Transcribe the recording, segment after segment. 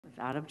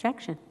Without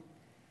objection.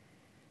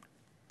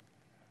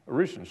 A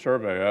recent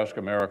survey asked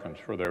Americans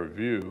for their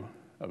view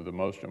of the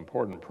most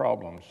important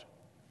problems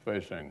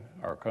facing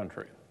our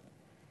country.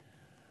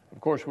 Of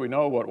course, we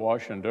know what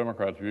Washington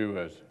Democrats view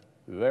as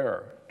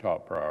their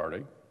top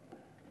priority.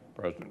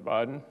 President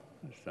Biden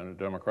and Senate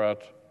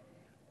Democrats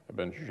have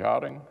been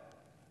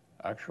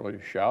actually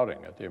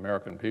shouting at the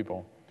American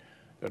people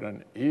that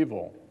an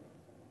evil,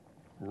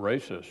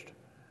 racist,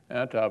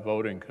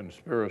 anti-voting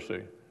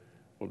conspiracy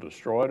will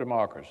destroy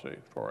democracy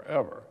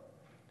forever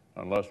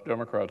unless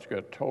Democrats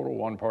get total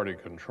one-party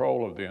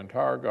control of the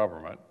entire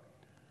government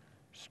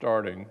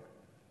starting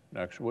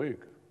next week.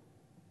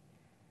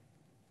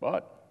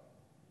 But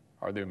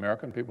are the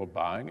American people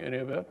buying any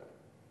of it?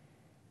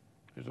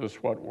 Is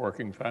this what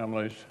working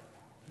families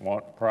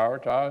want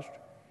prioritized?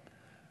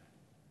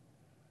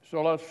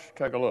 So let's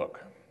take a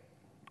look.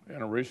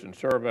 In a recent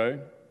survey,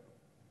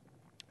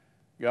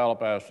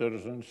 Gallup asked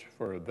citizens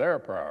for their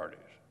priorities,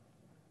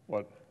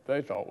 what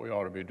they thought we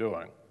ought to be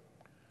doing.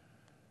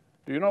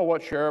 Do you know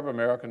what share of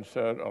Americans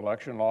said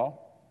election law?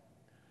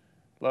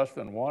 Less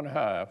than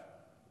 1/2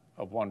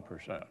 of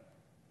 1%.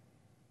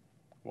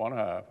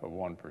 1/2 of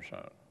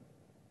 1%.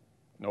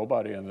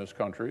 Nobody in this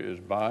country is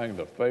buying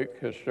the fake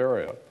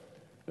hysteria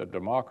that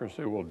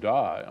democracy will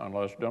die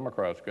unless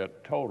Democrats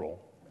get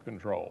total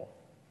control.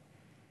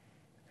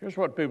 Here's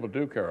what people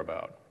do care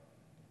about.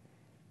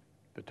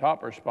 The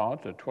top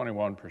response at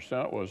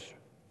 21% was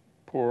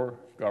poor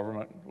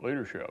government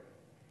leadership.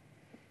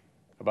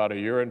 About a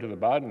year into the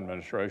Biden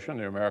administration,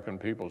 the American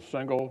people's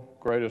single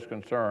greatest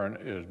concern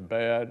is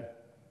bad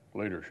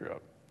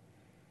leadership.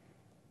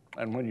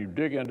 And when you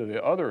dig into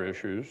the other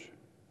issues,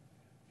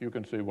 you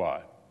can see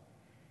why.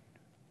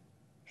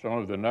 Some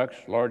of the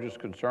next largest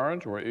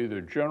concerns were either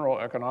general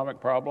economic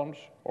problems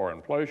or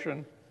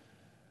inflation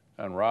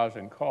and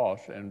rising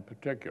costs in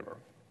particular.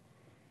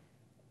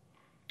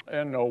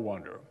 And no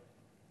wonder.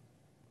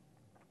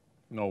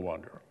 No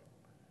wonder.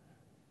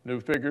 New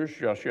figures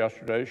just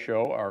yesterday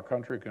show our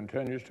country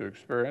continues to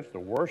experience the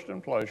worst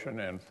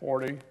inflation in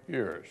 40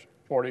 years.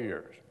 40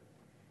 years.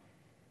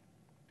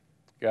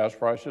 Gas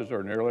prices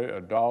are nearly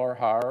 $1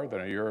 higher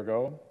than a year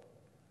ago.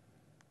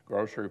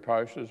 Grocery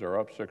prices are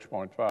up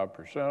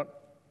 6.5%.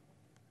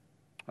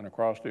 And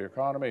across the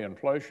economy,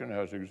 inflation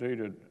has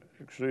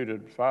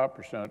exceeded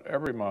 5%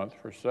 every month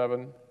for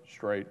 7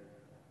 straight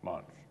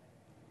months.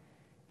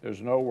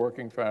 There's no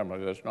working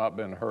family that's not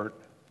been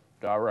hurt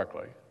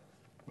directly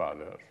by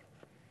this.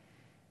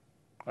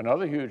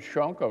 Another huge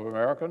chunk of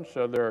Americans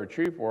said their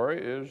chief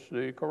worry is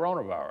the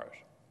coronavirus.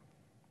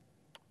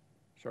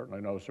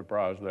 Certainly no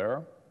surprise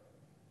there.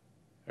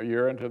 A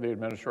year into the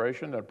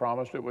administration that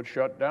promised it would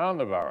shut down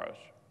the virus.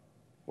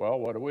 Well,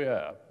 what do we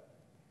have?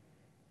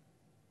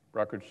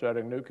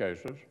 Record-setting new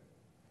cases,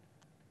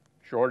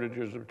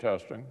 shortages of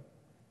testing,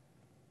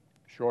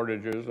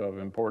 shortages of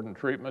important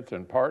treatments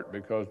in part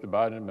because the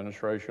Biden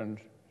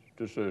administration's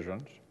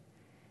decisions.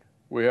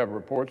 We have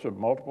reports of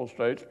multiple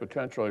states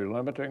potentially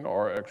limiting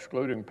or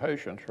excluding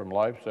patients from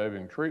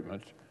life-saving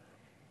treatments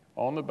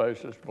on the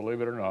basis, believe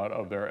it or not,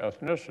 of their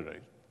ethnicity.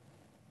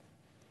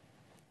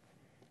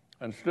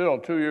 And still,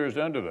 2 years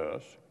into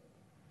this,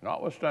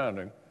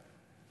 notwithstanding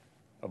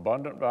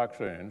abundant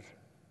vaccines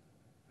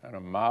and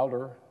a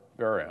milder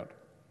variant,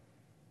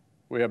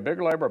 we have big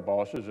labor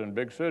bosses in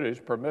big cities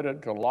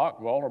permitted to lock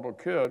vulnerable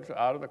kids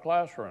out of the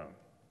classroom.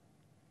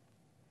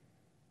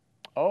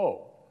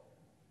 Oh,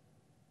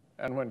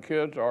 and when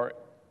kids are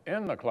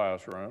in the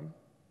classroom,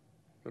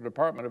 the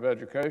Department of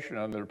Education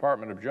and the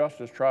Department of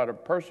Justice try to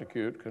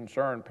persecute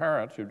concerned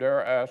parents who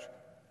dare ask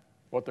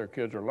what their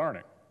kids are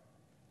learning.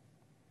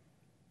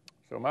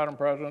 So, Madam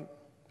President,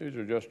 these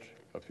are just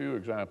a few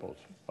examples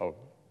of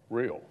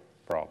real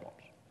problems.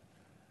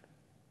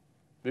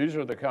 These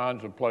are the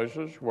kinds of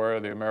places where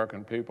the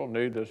American people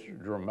need this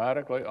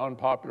dramatically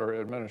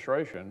unpopular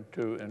administration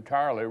to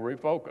entirely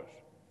refocus.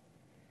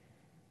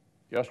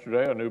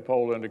 Yesterday, a new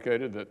poll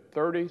indicated that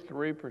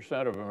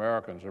 33% of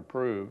Americans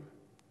approve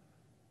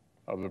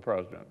of the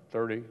president,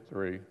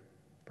 33%.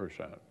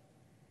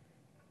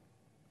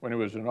 When he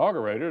was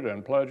inaugurated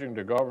and pledging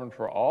to govern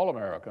for all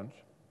Americans,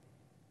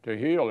 to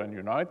heal and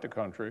unite the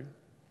country,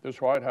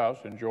 this White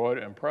House enjoyed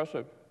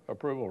impressive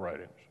approval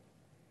ratings.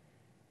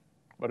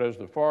 But as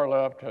the far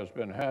left has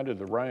been handed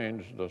the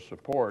reins, the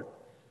support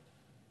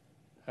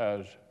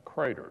has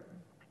cratered.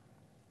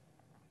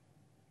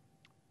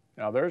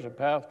 Now, there's a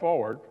path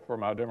forward for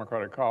my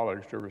Democratic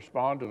colleagues to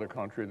respond to the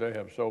country they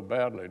have so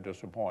badly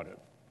disappointed.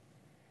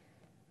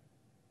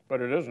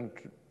 But it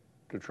isn't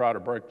to try to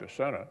break the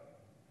Senate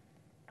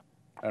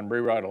and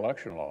rewrite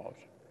election laws.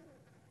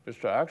 It's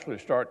to actually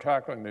start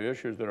tackling the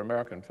issues that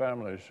American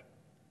families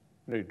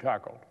need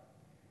tackled.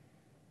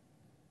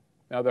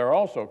 Now, there are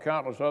also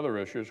countless other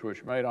issues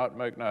which may not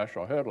make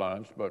national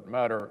headlines, but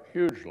matter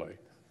hugely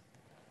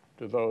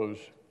to those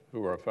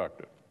who are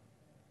affected.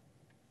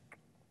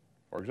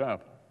 For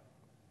example,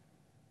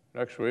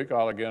 next week,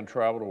 I'll again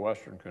travel to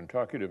Western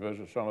Kentucky to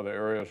visit some of the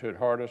areas hit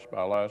hardest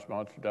by last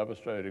month's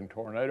devastating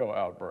tornado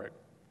outbreak.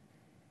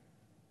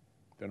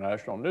 The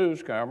national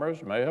news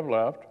cameras may have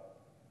left,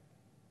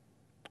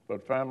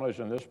 but families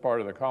in this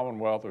part of the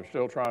Commonwealth are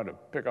still trying to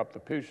pick up the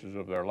pieces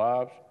of their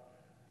lives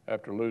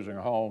after losing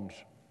homes,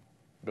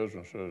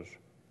 businesses,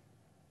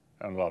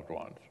 and loved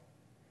ones.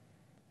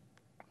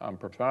 I'm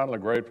profoundly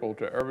grateful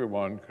to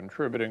everyone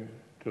contributing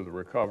to the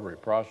recovery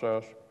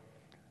process.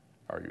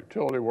 Our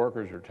utility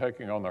workers are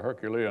taking on the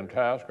Herculean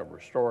task of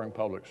restoring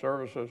public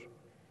services.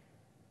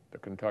 The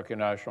Kentucky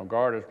National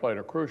Guard has played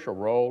a crucial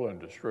role in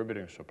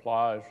distributing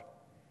supplies.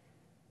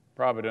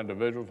 Private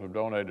individuals have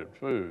donated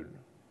food,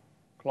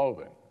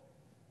 clothing,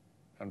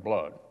 and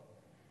blood.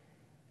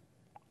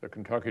 The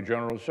Kentucky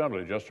General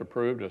Assembly just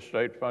approved a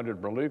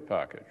state-funded relief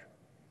package,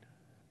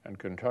 and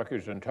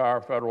Kentucky's entire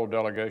federal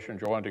delegation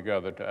joined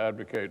together to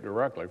advocate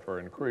directly for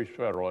increased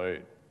federal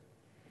aid.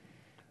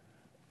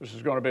 This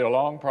is going to be a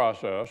long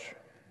process.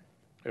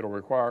 It'll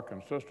require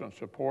consistent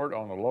support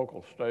on the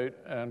local, state,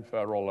 and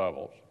federal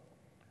levels.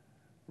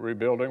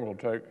 Rebuilding will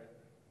take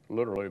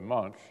literally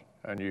months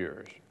and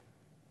years,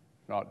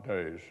 not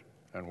days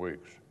and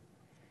weeks.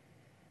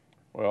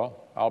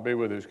 Well, I'll be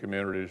with these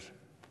communities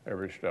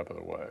every step of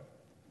the way.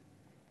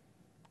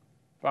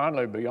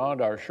 Finally,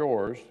 beyond our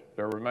shores,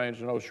 there remains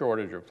no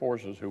shortage of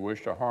forces who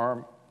wish to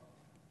harm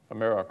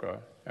America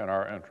and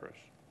our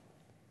interests.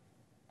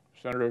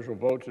 Senators will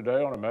vote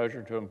today on a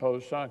measure to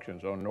impose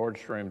sanctions on Nord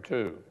Stream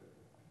 2.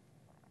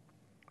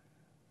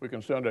 We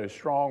can send a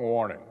strong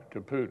warning to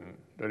Putin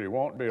that he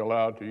won't be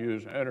allowed to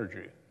use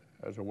energy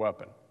as a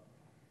weapon.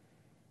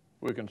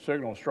 We can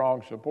signal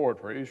strong support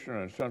for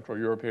Eastern and Central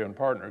European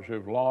partners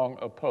who've long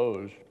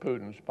opposed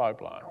Putin's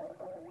pipeline.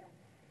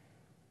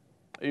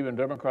 Even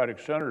Democratic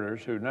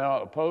senators who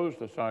now oppose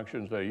the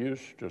sanctions they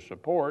used to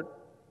support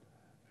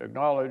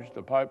acknowledge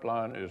the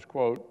pipeline is,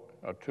 quote,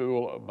 a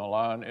tool of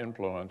malign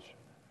influence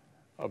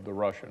of the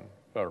Russian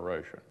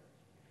Federation.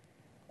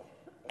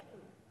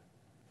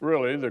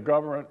 Really, the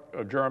government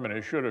of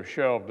Germany should have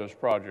shelved this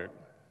project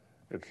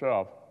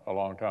itself a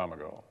long time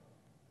ago.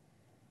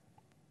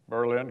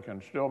 Berlin can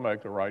still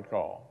make the right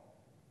call.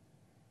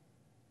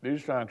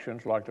 These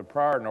sanctions, like the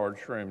prior Nord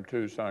Stream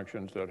 2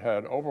 sanctions that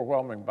had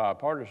overwhelming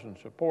bipartisan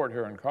support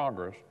here in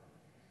Congress,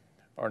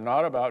 are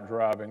not about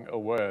driving a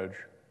wedge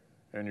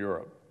in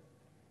Europe.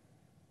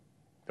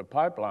 The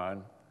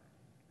pipeline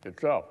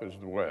itself is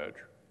the wedge.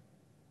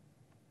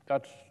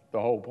 That's the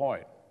whole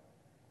point.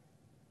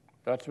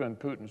 That's been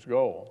Putin's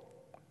goal,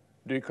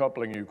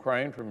 decoupling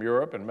Ukraine from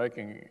Europe and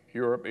making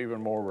Europe even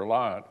more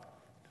reliant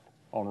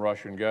on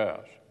Russian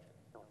gas.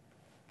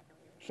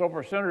 So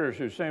for senators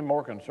who seem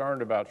more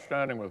concerned about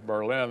standing with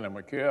Berlin than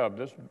with Kiev,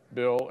 this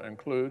bill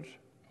includes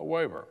a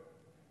waiver.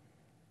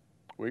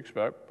 We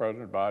expect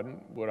President Biden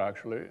would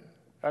actually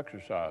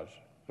exercise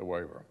the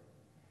waiver.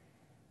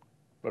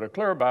 But a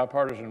clear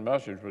bipartisan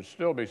message would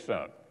still be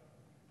sent.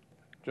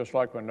 Just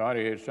like when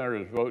 98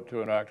 senators voted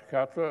to enact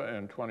CAFTA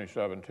in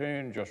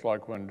 2017, just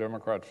like when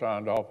Democrats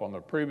signed off on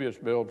the previous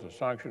bill to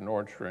sanction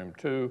Nord Stream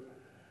 2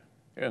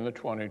 in the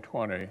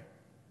 2020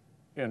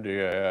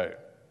 NDAA.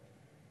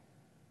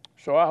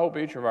 So I hope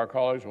each of our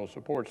colleagues will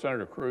support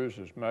Senator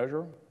Cruz's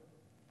measure.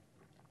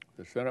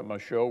 The Senate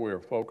must show we are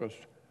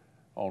focused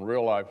on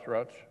real-life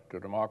threats to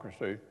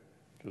democracy,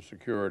 to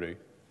security,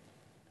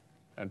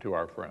 and to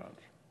our friends.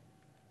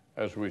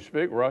 As we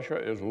speak, Russia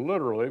is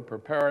literally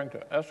preparing to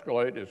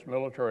escalate its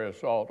military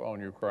assault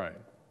on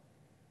Ukraine.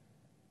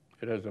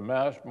 It has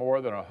amassed more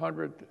than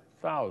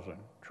 100,000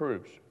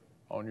 troops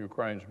on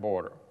Ukraine's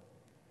border.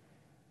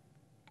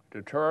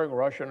 Deterring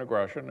Russian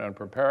aggression and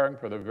preparing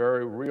for the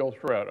very real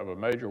threat of a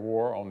major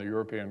war on the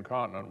European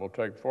continent will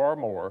take far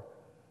more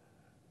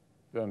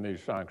than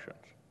these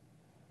sanctions.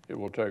 It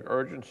will take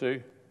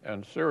urgency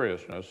and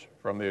seriousness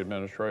from the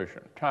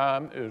administration.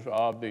 Time is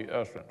of the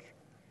essence.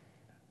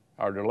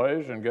 Our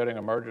delays in getting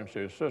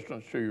emergency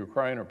assistance to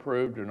Ukraine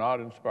approved do not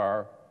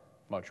inspire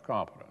much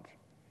confidence.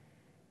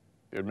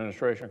 The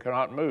administration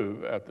cannot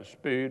move at the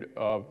speed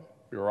of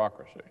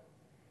bureaucracy.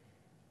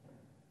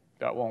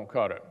 That won't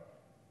cut it.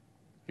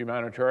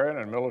 Humanitarian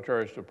and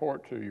military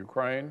support to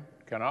Ukraine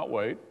cannot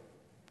wait.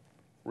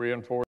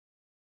 Reinforce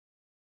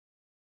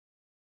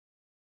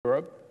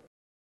Europe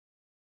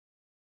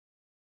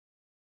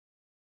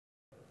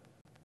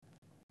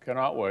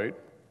cannot wait.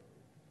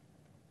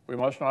 We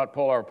must not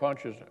pull our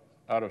punches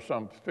out of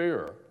some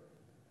fear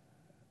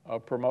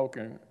of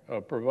provoking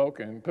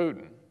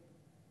Putin.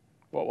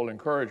 What will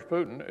encourage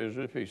Putin is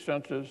if he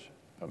senses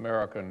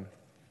American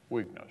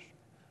weakness.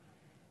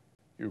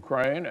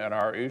 Ukraine and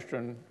our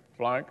eastern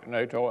flank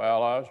NATO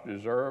allies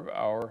deserve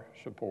our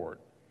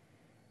support.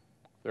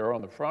 They're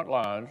on the front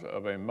lines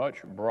of a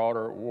much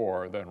broader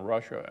war than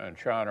Russia and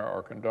China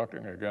are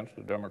conducting against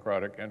the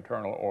democratic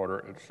internal order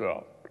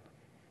itself.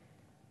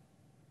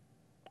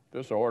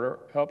 This order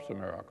helps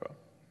America.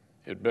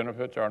 It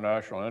benefits our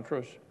national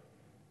interests,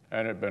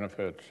 and it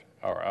benefits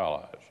our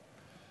allies.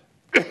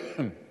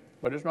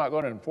 But it's not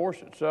going to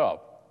enforce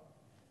itself.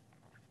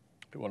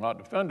 It will not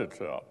defend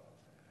itself.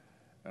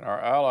 And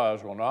our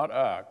allies will not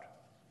act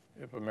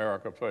if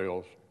America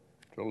fails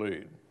to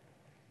lead.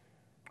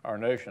 Our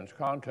nation's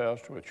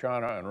contest with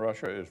China and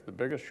Russia is the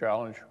biggest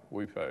challenge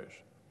we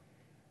face.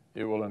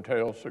 It will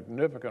entail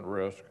significant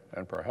risk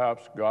and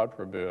perhaps, God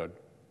forbid,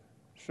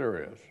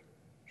 serious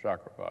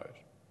sacrifice.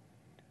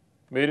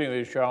 Meeting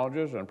these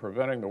challenges and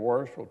preventing the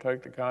worst will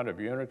take the kind of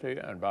unity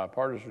and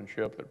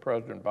bipartisanship that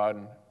President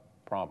Biden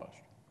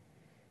promised,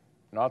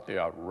 not the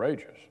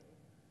outrageous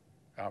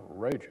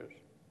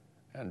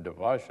and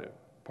divisive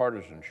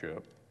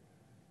partisanship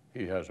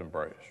he has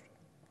embraced.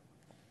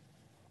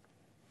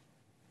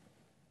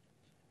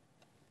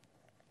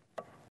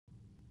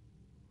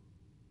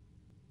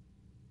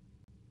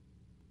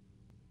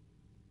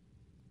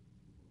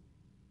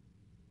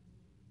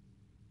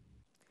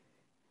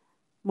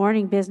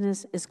 Morning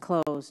business is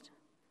closed.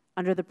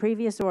 Under the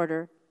previous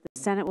order, the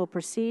Senate will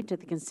proceed to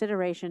the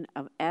consideration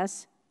of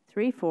S.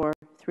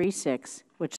 3436, which